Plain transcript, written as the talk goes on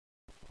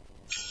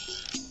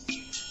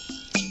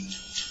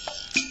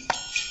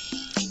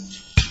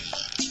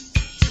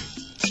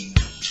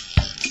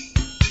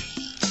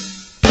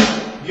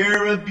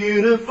You're a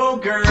beautiful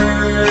girl,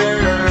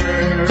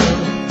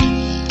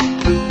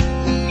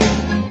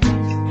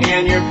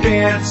 and your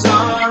pants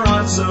are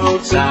on so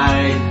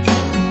tight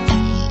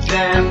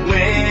that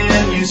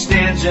when you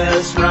stand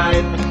just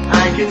right,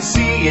 I can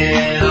see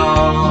it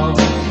all.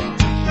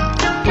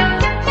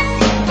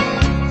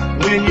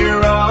 When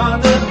you're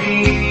on the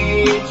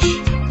beach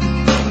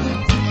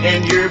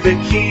and your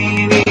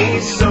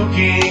bikini's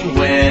soaking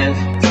wet,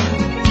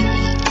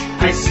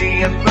 I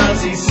see a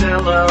fuzzy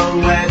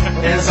silhouette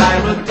as I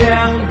look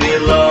down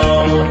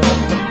below.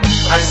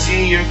 I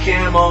see your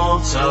camel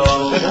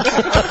toe,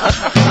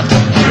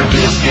 your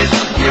biscuit,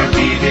 your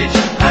cleavage.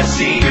 I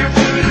see your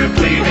cooter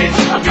cleavage,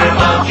 your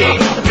monkey,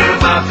 your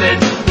muffin.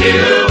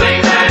 You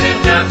ain't had it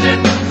nothing.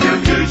 Your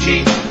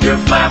Gucci, your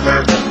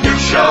flapper, you're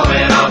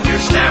showing off your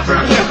snapper.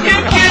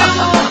 Your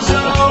camel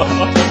toe,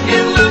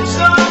 it looks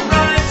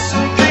alright, so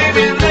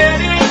baby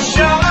let it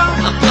show.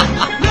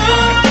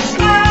 Looks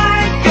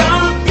like a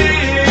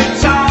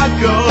big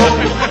taco.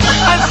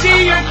 I see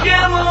your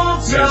camel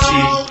toe.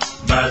 Merci,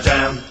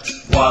 madame,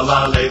 voila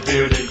les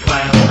bearded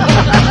clams.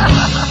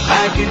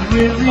 I could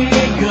really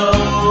go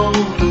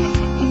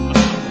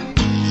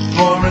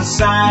for a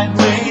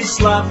sideways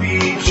sloppy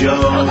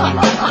Joe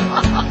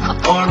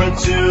or a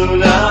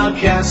tuna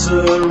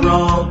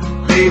casserole.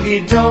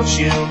 Baby, don't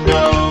you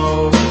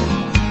know?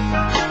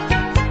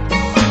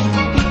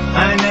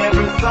 I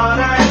never thought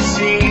I'd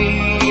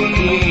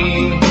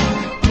see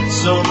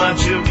so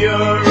much of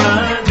your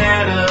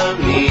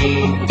anatomy.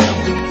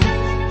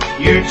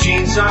 Your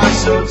jeans are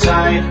so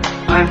tight,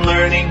 I'm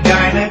learning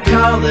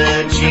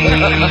gynecology.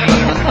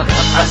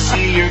 I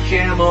see your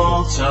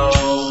camel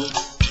toe,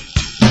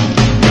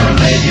 your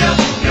labia,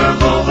 your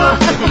vulva.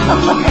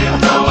 Ooh, you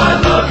know I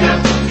love you.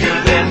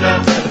 You're in the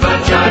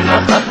vagina,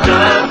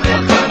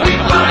 nothing but we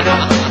find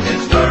out.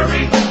 It's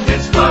furry,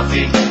 it's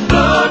fluffy,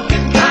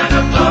 looking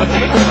kinda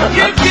fluffy.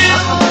 Your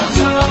camel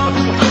toe,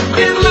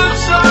 it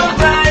looks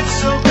alright,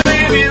 so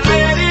baby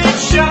let it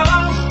show.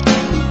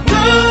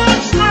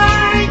 Looks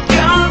like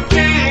a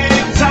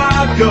big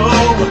taco.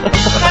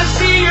 I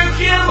see your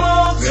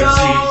camel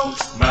toe.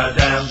 Merci,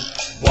 madame,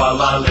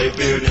 voila les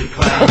bearded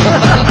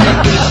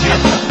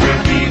clams.